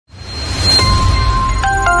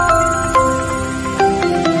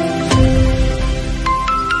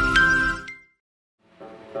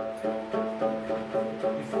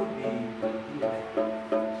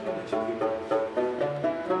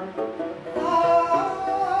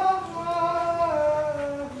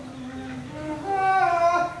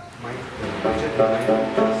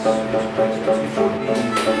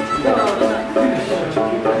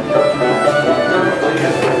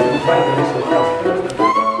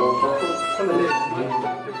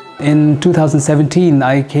In 2017,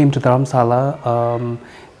 I came to Dharamshala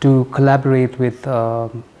to collaborate with our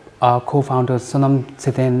co-founders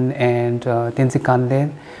Tibet and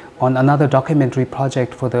Tenzin on another documentary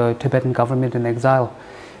project for the Tibetan government in exile.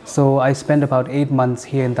 So I spent about 8 months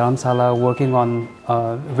here in Dharamshala working on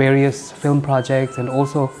various film projects and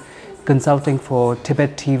also consulting for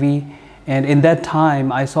Tibet TV. And in that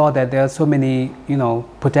time, I saw that there are so many,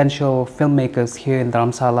 potential filmmakers here in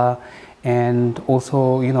Dharamshala, and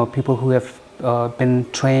also, people who have been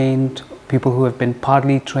trained, people who have been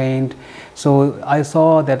partly trained. So I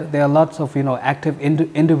saw that there are lots of, active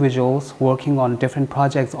individuals working on different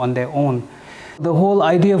projects on their own. The whole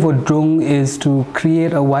idea for Drung is to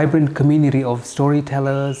create a vibrant community of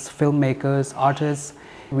storytellers, filmmakers, artists.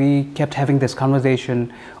 We kept having this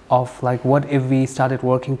conversation of like, what if we started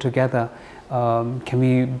working together? Can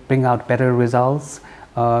we bring out better results?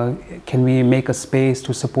 Can we make a space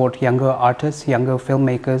to support younger artists, younger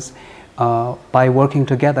filmmakers by working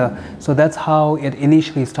together? So that's how it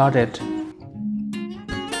initially started.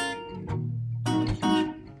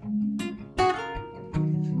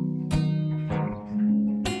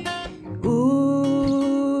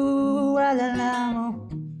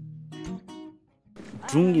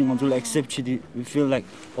 Drung until accept it, we feel like,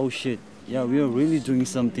 oh shit, yeah, we are really doing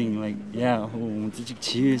something. Like, yeah,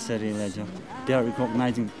 they are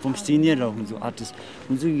recognizing from senior artists.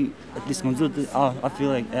 At least I feel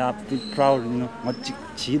like, yeah, I feel proud, we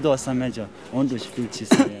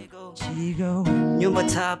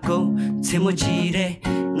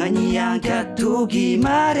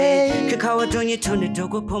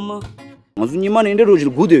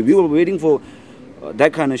were waiting for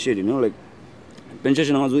that kind of shit, like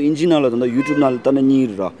pension engine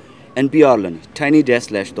YouTube NPR tiny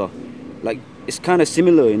dash like it's kind of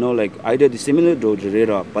similar, like either the similar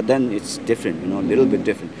but then it's different, a little bit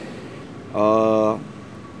different.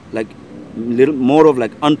 Like little more of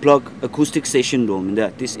like unplugged acoustic session in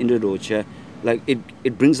that this in the chair, like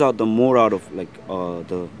it brings out the more out of like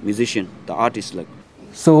the musician, the artist, like.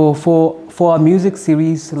 So for our music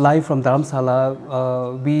series Live from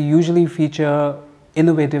Dharamshala, we usually feature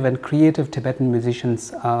innovative and creative Tibetan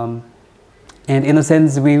musicians, and in a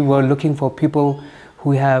sense we were looking for people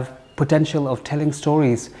who have potential of telling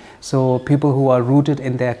stories, so people who are rooted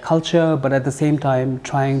in their culture but at the same time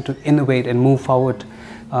trying to innovate and move forward,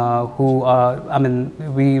 who are,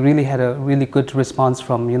 we really had a really good response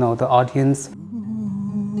from the audience.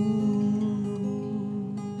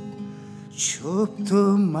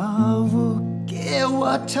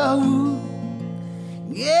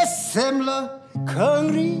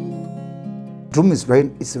 Drung is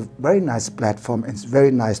it's a very nice platform, and it's very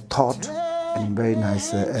nice thought and very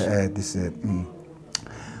nice this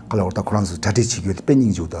kalorta kurangsu tati chigyo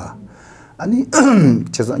pending juda ani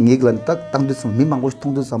chesa ngiglan tak tangdu sam mimang bos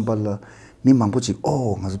tongdu sambal mimang bochi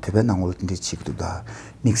oh ngazu pebe nangol tinde chigduda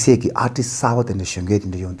mixe ki artist sawa tinde shenge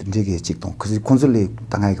tinde yon tinde ge chigtong kisi konsul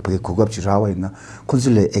tangai ke kugap chi rawa ina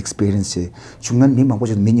konsul experience 중간 mimang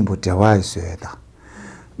bochi mini bo dewa iseda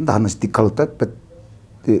나는 디칼다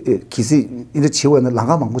기시 이제 지원은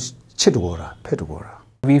나가만 뭐 채두고라 패두고라.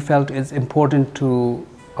 We felt it's important to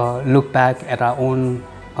look back at our own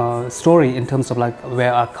story in terms of like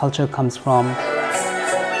where our culture comes from.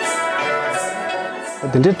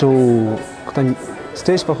 근데 또 그다음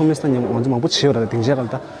스테이지 퍼포먼스는 좀 먼저 막 붙이어라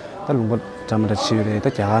등재갈다. 달롱 잠을 치유래 다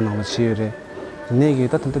야나고 치유래. 내게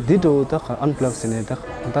다 디도 다 언플럭스네 다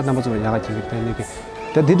남아 좀 야가 지기 때문에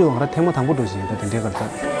다 디도 하나 테마 당보도지 다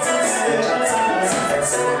등재갈다.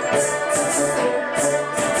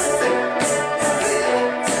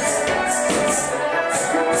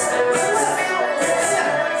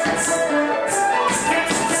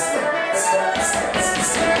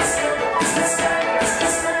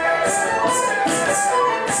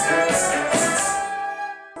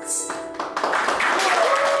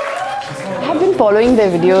 Following their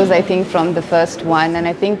videos, I think, from the first one, and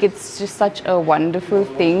I think it's just such a wonderful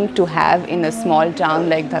thing to have in a small town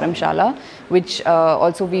like Dharamshala, which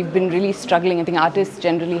also we've been really struggling. I think artists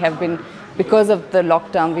generally have been, because of the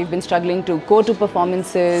lockdown, we've been struggling to go to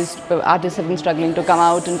performances, artists have been struggling to come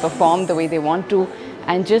out and perform the way they want to,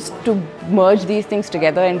 and just to merge these things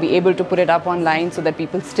together and be able to put it up online so that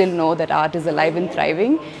people still know that art is alive and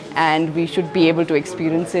thriving, and we should be able to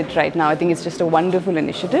experience it right now. I think it's just a wonderful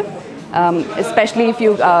initiative. Especially if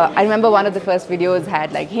you, I remember one of the first videos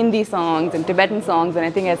had like Hindi songs and Tibetan songs, and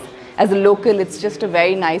I think as a local, it's just a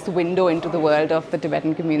very nice window into the world of the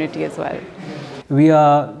Tibetan community as well. we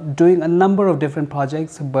are doing a number of different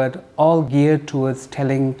projects, but all geared towards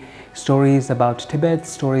telling stories about Tibet,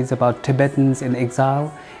 stories about Tibetans in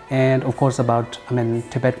exile, and of course about,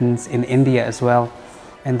 Tibetans in India as well.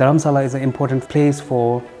 And Dharamshala is an important place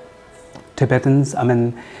for Tibetans.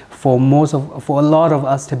 For a lot of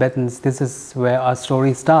us Tibetans, this is where our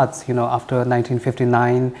story starts. After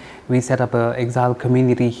 1959, we set up an exile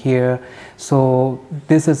community here. So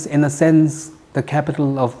this is, in a sense, the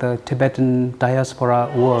capital of the Tibetan diaspora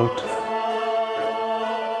world.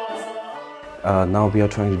 Now we are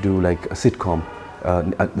trying to do like a sitcom.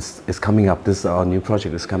 It's coming up. This our new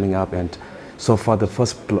project is coming up, and so far the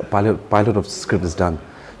first pilot of the script is done.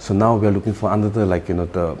 So now we are looking for another,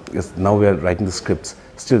 now we are writing the scripts,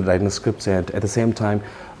 still writing the scripts, and at the same time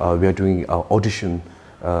we are doing audition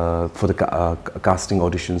for the casting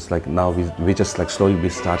auditions. Like now we just slowly we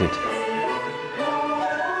started.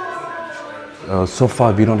 So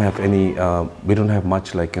far we don't have any, we don't have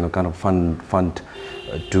much kind of fund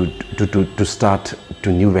to start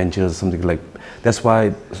to new ventures, something like. That's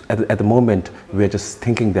why at the moment we are just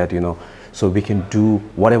thinking that so we can do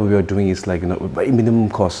whatever we are doing is very minimum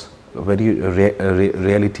cost, very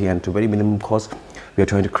reality, and to very minimum cost we are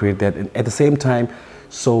trying to create that. And at the same time,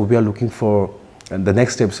 so we are looking for the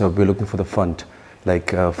next steps. We're looking for the fund,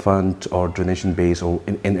 fund or donation base, or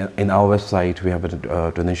in our website we have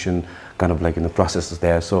a donation kind of processes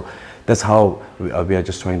there. So that's how we are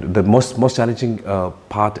just trying to. The most challenging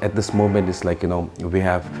part at this moment is we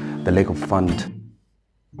have the lack of fund.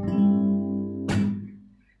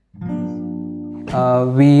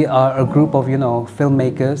 We are a group of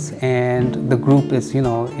filmmakers, and the group is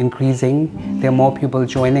increasing. There are more people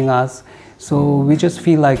joining us, so we just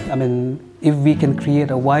feel like if we can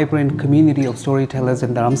create a vibrant community of storytellers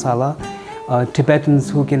in Dharamshala, Tibetans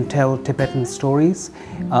who can tell Tibetan stories,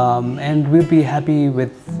 and we'll be happy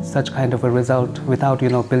with such kind of a result without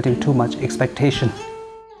building too much expectation.